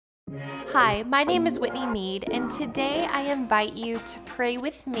Hi, my name is Whitney Meade, and today I invite you to pray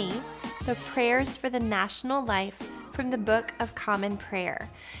with me the prayers for the national life from the Book of Common Prayer.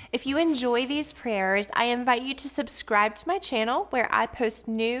 If you enjoy these prayers, I invite you to subscribe to my channel where I post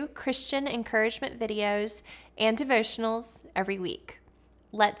new Christian encouragement videos and devotionals every week.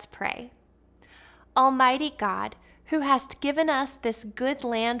 Let's pray. Almighty God, who hast given us this good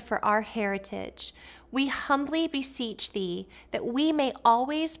land for our heritage, we humbly beseech thee that we may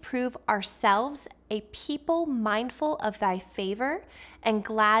always prove ourselves a people mindful of thy favor and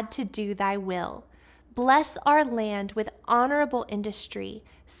glad to do thy will. Bless our land with honorable industry,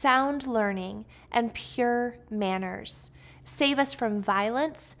 sound learning, and pure manners. Save us from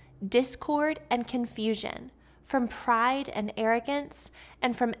violence, discord, and confusion, from pride and arrogance,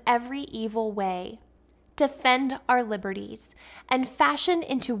 and from every evil way. Defend our liberties, and fashion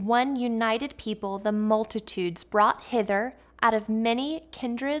into one united people the multitudes brought hither out of many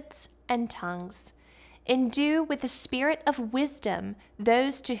kindreds and tongues. Endue with the spirit of wisdom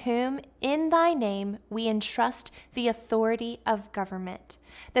those to whom in thy name we entrust the authority of government,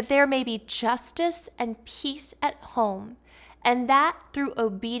 that there may be justice and peace at home, and that through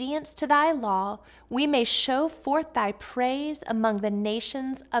obedience to thy law we may show forth thy praise among the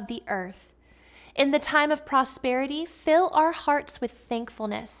nations of the earth. In the time of prosperity, fill our hearts with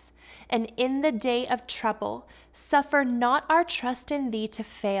thankfulness, and in the day of trouble, suffer not our trust in thee to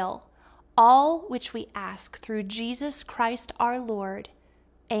fail. All which we ask through Jesus Christ our Lord.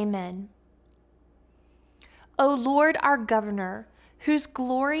 Amen. O Lord, our governor, whose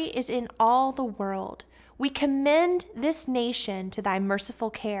glory is in all the world, we commend this nation to thy merciful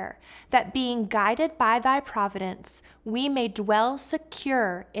care, that being guided by thy providence, we may dwell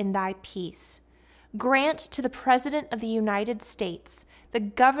secure in thy peace. Grant to the President of the United States, the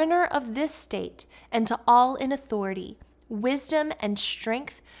governor of this state, and to all in authority, wisdom and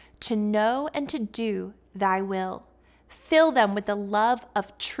strength to know and to do thy will. Fill them with the love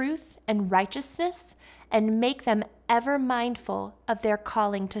of truth and righteousness, and make them ever mindful of their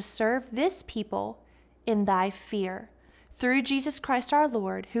calling to serve this people in thy fear. Through Jesus Christ our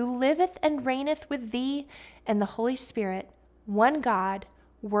Lord, who liveth and reigneth with thee and the Holy Spirit, one God,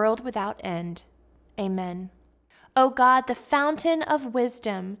 world without end. Amen. O God, the fountain of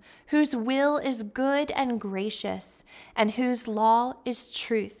wisdom, whose will is good and gracious, and whose law is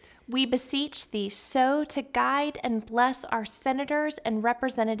truth, we beseech thee so to guide and bless our senators and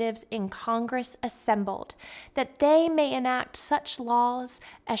representatives in Congress assembled, that they may enact such laws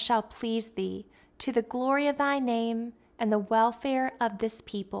as shall please thee, to the glory of thy name and the welfare of this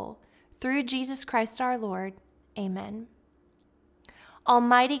people. Through Jesus Christ our Lord. Amen.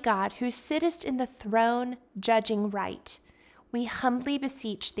 Almighty God, who sittest in the throne judging right, we humbly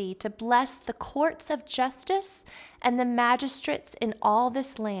beseech thee to bless the courts of justice and the magistrates in all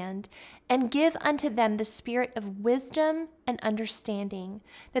this land, and give unto them the spirit of wisdom and understanding,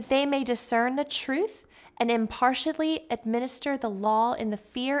 that they may discern the truth and impartially administer the law in the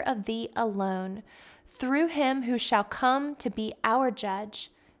fear of thee alone, through him who shall come to be our judge,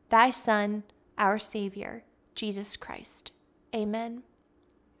 thy Son, our Savior, Jesus Christ. Amen.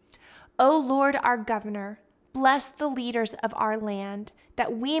 O Lord, our governor, bless the leaders of our land,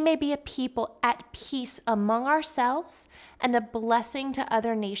 that we may be a people at peace among ourselves and a blessing to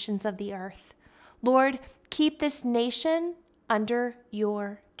other nations of the earth. Lord, keep this nation under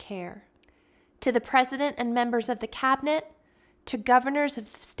your care. To the President and members of the Cabinet, to governors of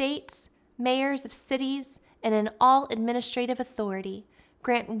states, mayors of cities, and in all administrative authority,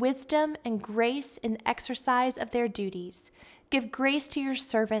 grant wisdom and grace in the exercise of their duties. Give grace to your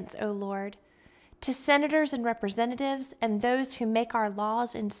servants, O Lord. To senators and representatives and those who make our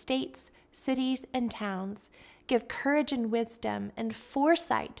laws in states, cities, and towns, give courage and wisdom and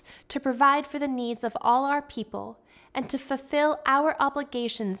foresight to provide for the needs of all our people and to fulfill our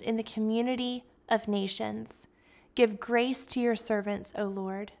obligations in the community of nations. Give grace to your servants, O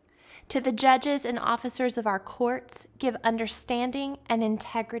Lord. To the judges and officers of our courts, give understanding and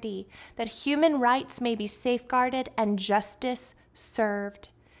integrity, that human rights may be safeguarded and justice served.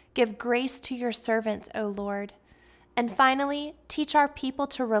 Give grace to your servants, O Lord. And finally, teach our people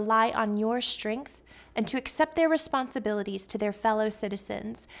to rely on your strength and to accept their responsibilities to their fellow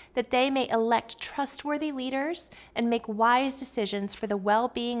citizens, that they may elect trustworthy leaders and make wise decisions for the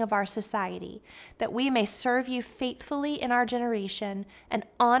well-being of our society, that we may serve you faithfully in our generation and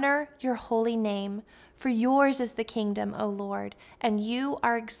honor your holy name. For yours is the kingdom, O Lord, and you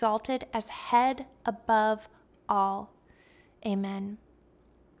are exalted as head above all. Amen.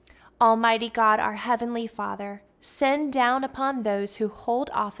 Almighty God, our heavenly Father, send down upon those who hold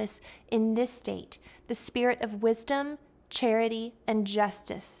office in this state the spirit of wisdom, charity, and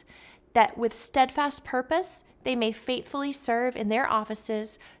justice, that with steadfast purpose they may faithfully serve in their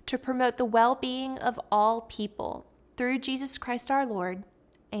offices to promote the well-being of all people. Through Jesus Christ our Lord.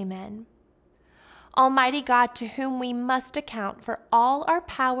 Amen. Almighty God, to whom we must account for all our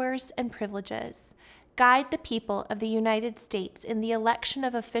powers and privileges, guide the people of the United States in the election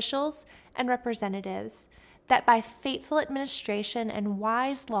of officials and representatives, that by faithful administration and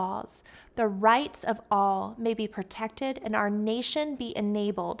wise laws, the rights of all may be protected and our nation be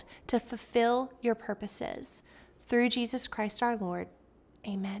enabled to fulfill your purposes. Through Jesus Christ our Lord.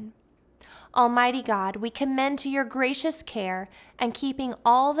 Amen. Almighty God, we commend to your gracious care and keeping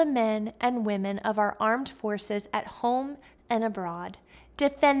all the men and women of our armed forces at home and abroad.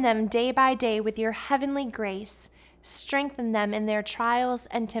 Defend them day by day with your heavenly grace. Strengthen them in their trials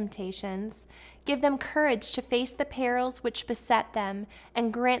and temptations. Give them courage to face the perils which beset them,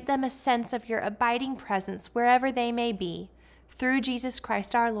 and grant them a sense of your abiding presence wherever they may be. Through Jesus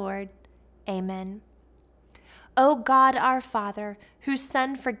Christ our Lord. Amen. O God, our Father, whose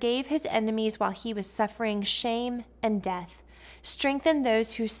Son forgave his enemies while he was suffering shame and death, strengthen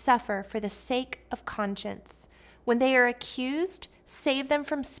those who suffer for the sake of conscience. When they are accused, save them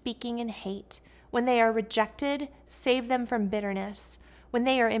from speaking in hate. When they are rejected, save them from bitterness. When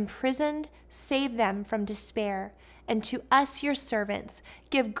they are imprisoned, save them from despair. And to us, your servants,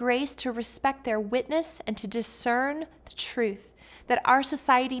 give grace to respect their witness and to discern the truth, that our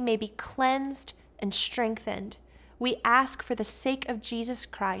society may be cleansed and strengthened. We ask for the sake of Jesus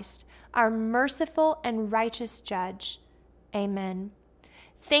Christ, our merciful and righteous judge. Amen.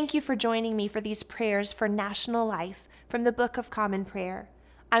 Thank you for joining me for these prayers for national life from the Book of Common Prayer.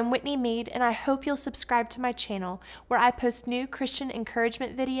 I'm Whitney Meade, and I hope you'll subscribe to my channel where I post new Christian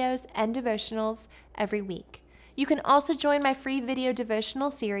encouragement videos and devotionals every week. You can also join my free video devotional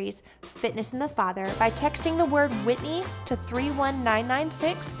series, Fitness in the Father, by texting the word Whitney to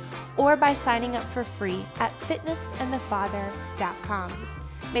 31996 or by signing up for free at fitnessinthefather.com.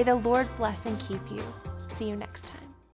 May the Lord bless and keep you. See you next time.